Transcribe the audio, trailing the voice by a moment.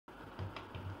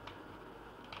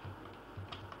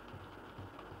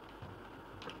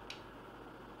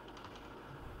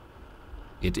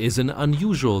It is an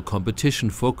unusual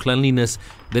competition for cleanliness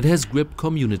that has gripped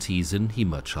communities in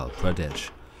Himachal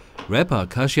Pradesh. Repa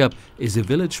Kashyap is a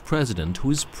village president who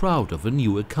is proud of a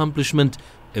new accomplishment,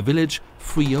 a village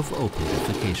free of open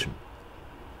defecation.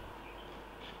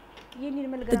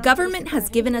 The government has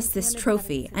given us this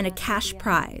trophy and a cash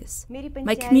prize.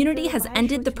 My community has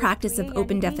ended the practice of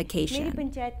open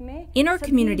defecation. In our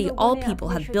community, all people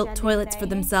have built toilets for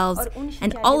themselves,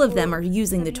 and all of them are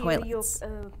using the toilets.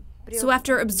 So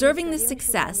after observing this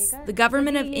success, the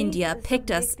government of India picked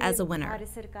us as a winner.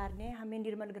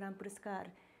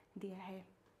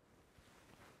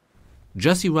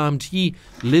 Jasiram T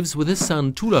lives with his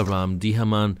son Tularam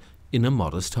Dihaman in a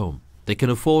modest home. They can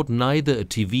afford neither a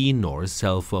TV nor a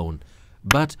cell phone.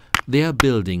 But they are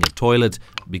building a toilet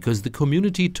because the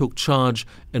community took charge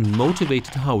and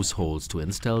motivated households to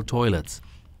install toilets.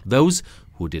 Those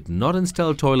who did not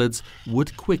install toilets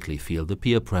would quickly feel the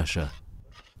peer pressure.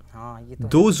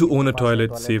 Those who own a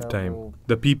toilet save time.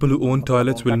 The people who own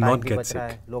toilets will not get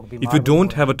sick. If you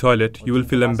don't have a toilet, you will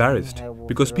feel embarrassed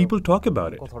because people talk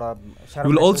about it. You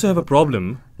will also have a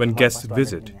problem when guests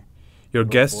visit. Your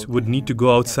guests would need to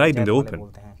go outside in the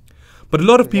open. But a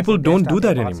lot of people don't do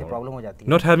that anymore.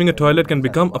 Not having a toilet can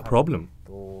become a problem.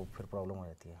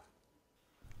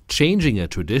 Changing a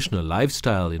traditional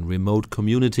lifestyle in remote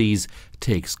communities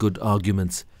takes good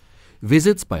arguments.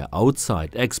 Visits by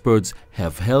outside experts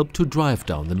have helped to drive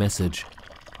down the message,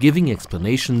 giving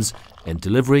explanations and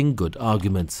delivering good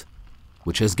arguments,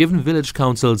 which has given village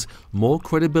councils more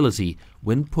credibility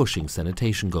when pushing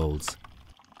sanitation goals.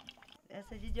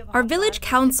 Our village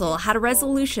council had a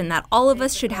resolution that all of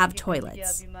us should have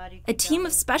toilets. A team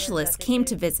of specialists came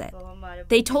to visit.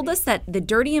 They told us that the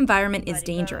dirty environment is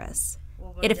dangerous.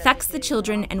 It affects the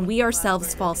children and we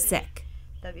ourselves fall sick.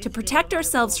 To protect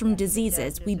ourselves from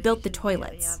diseases, we built the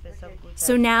toilets.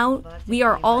 So now, we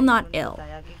are all not ill.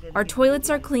 Our toilets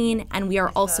are clean and we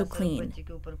are also clean.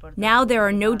 Now there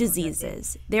are no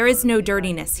diseases. There is no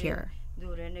dirtiness here.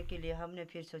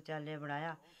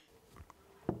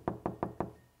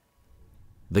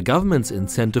 The government's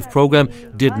incentive program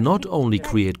did not only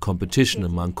create competition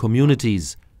among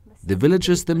communities. The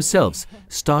villagers themselves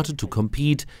started to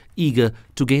compete, eager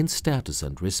to gain status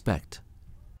and respect.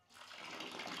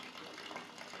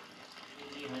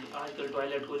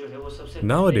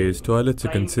 Nowadays, toilets are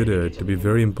considered to be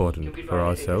very important for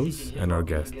ourselves and our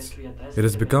guests. It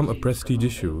has become a prestige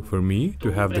issue for me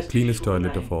to have the cleanest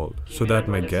toilet of all, so that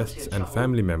my guests and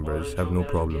family members have no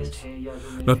problems.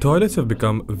 Now, toilets have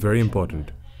become very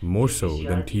important, more so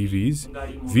than TVs,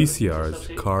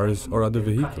 VCRs, cars or other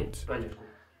vehicles.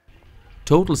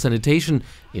 Total sanitation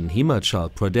in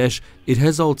Himachal Pradesh, it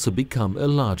has also become a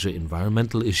larger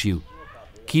environmental issue,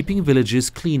 keeping villages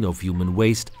clean of human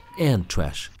waste and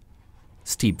trash.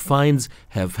 Steep fines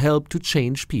have helped to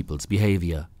change people's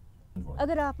behavior.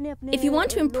 If you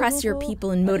want to impress your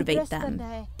people and motivate them,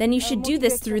 then you should do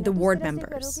this through the ward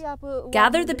members.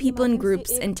 Gather the people in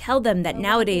groups and tell them that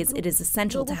nowadays it is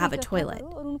essential to have a toilet.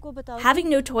 Having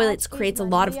no toilets creates a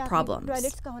lot of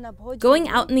problems. Going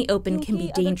out in the open can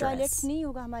be dangerous.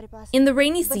 In the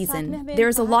rainy season, there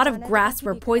is a lot of grass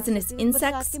where poisonous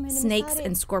insects, snakes,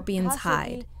 and scorpions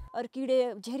hide.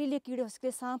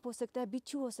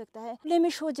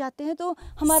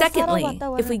 Secondly,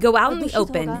 if we go out in the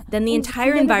open, then the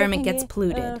entire environment gets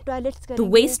polluted. The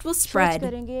waste will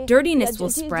spread, dirtiness will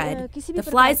spread, the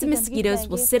flies and mosquitoes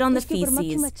will sit on the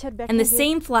feces, and the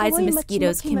same flies and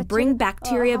mosquitoes can bring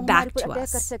bacteria back to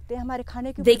us.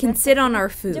 They can sit on our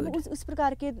food.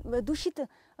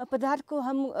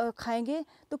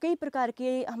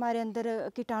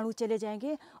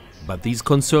 But these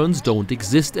concerns don't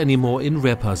exist anymore in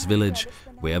Repa's village.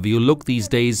 Wherever you look these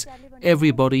days,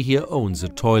 everybody here owns a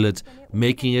toilet,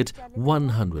 making it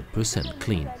 100%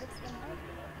 clean.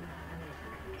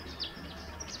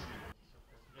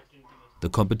 The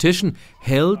competition,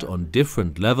 held on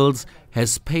different levels,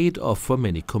 has paid off for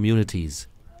many communities.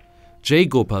 Jay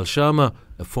Gopal Sharma,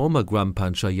 a former Gram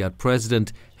Panchayat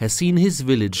president, has seen his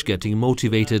village getting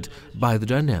motivated by the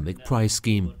dynamic prize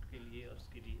scheme.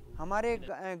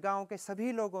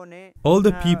 All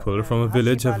the people from a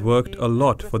village have worked a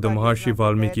lot for the Maharshi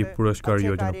Valmiki Puraskar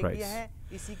Yojana prize.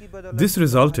 This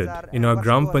resulted in our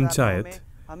Gram Panchayat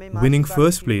winning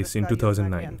first place in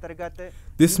 2009.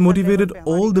 This motivated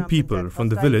all the people from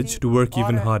the village to work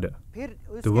even harder.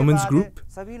 The women's group,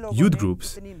 youth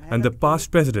groups, and the past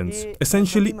presidents,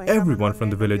 essentially everyone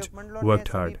from the village, worked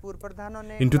hard.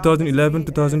 In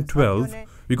 2011-2012,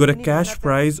 we got a cash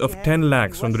prize of 10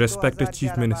 lakhs from the respected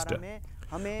Chief Minister.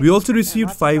 We also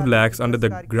received 5 lakhs under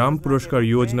the Gram Puraskar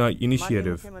Yojana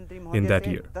initiative in that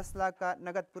year.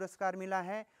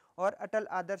 और अटल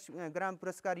आदर्श ग्राम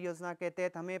पुरस्कार योजना के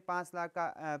तहत हमें 5 लाख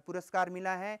का पुरस्कार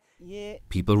मिला है।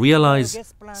 People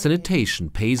realize sanitation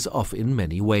pays off in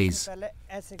many ways.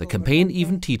 The campaign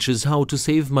even teaches how to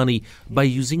save money by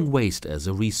using waste as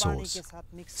a resource.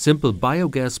 Simple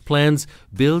biogas plants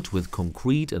built with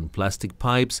concrete and plastic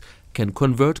pipes can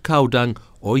convert cow dung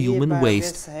or human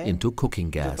waste into cooking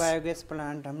gas.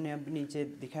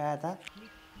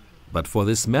 But for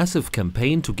this massive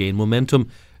campaign to gain momentum,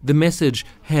 the message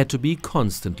had to be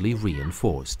constantly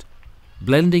reinforced,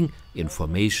 blending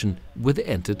information with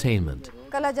entertainment.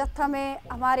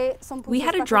 We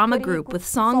had a drama group with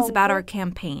songs about our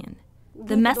campaign.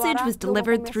 The message was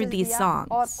delivered through these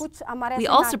songs. We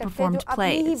also performed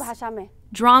plays,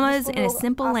 dramas in a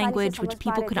simple language which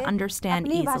people could understand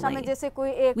easily.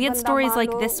 We had stories like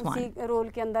this one.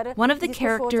 One of the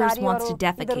characters wants to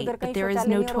defecate, but there is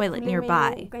no toilet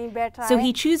nearby, so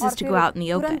he chooses to go out in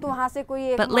the open.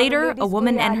 But later, a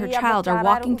woman and her child are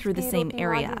walking through the same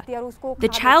area. The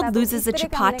child loses a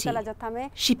chapati.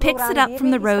 She picks it up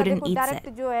from the road and eats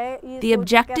it. The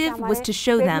objective was to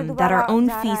show them that our own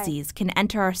feces can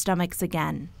enter our stomachs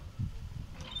again.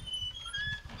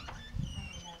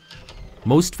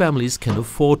 Most families can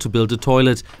afford to build a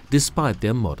toilet despite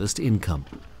their modest income.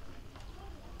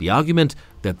 The argument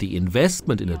that the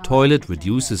investment in a toilet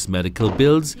reduces medical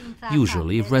bills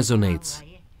usually resonates.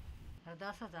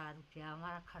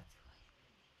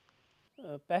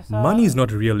 Money is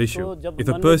not a real issue. If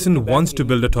a person wants to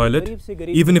build a toilet,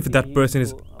 even if that person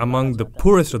is among the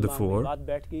poorest of the poor,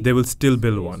 they will still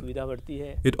build one.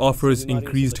 It offers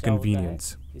increased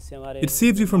convenience. It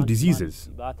saves you from diseases.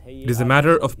 It is a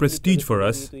matter of prestige for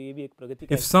us.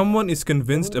 If someone is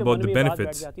convinced about the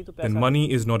benefits, then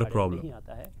money is not a problem.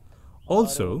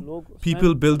 Also,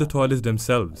 people build the toilets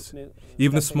themselves.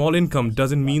 Even a small income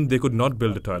doesn't mean they could not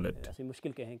build a toilet.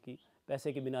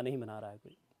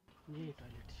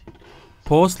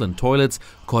 Porcelain toilets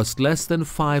cost less than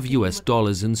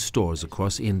 $5 in stores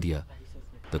across India.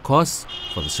 The cost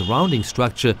for the surrounding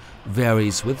structure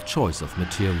varies with choice of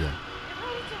material.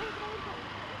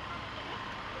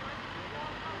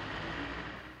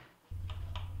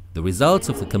 The results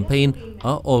of the campaign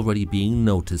are already being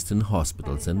noticed in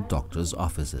hospitals and doctors'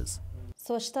 offices.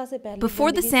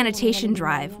 Before the sanitation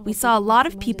drive, we saw a lot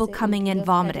of people coming in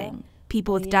vomiting.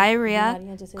 People with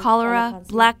diarrhea, cholera,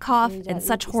 black cough, and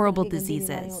such horrible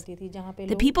diseases.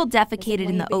 The people defecated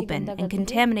in the open and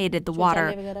contaminated the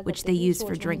water which they used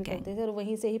for drinking.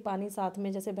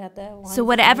 So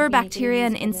whatever bacteria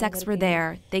and insects were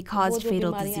there, they caused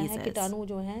fatal diseases.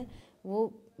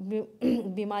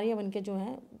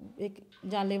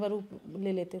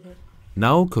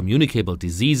 Now communicable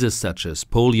diseases such as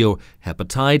polio,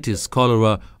 hepatitis,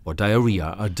 cholera, or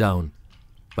diarrhea are down.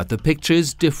 But the picture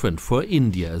is different for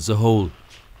India as a whole.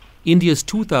 India's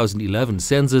 2011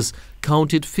 census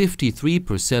counted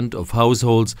 53% of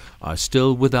households are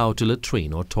still without a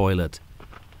latrine or toilet.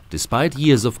 Despite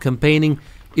years of campaigning,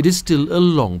 it is still a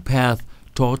long path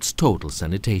towards total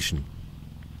sanitation.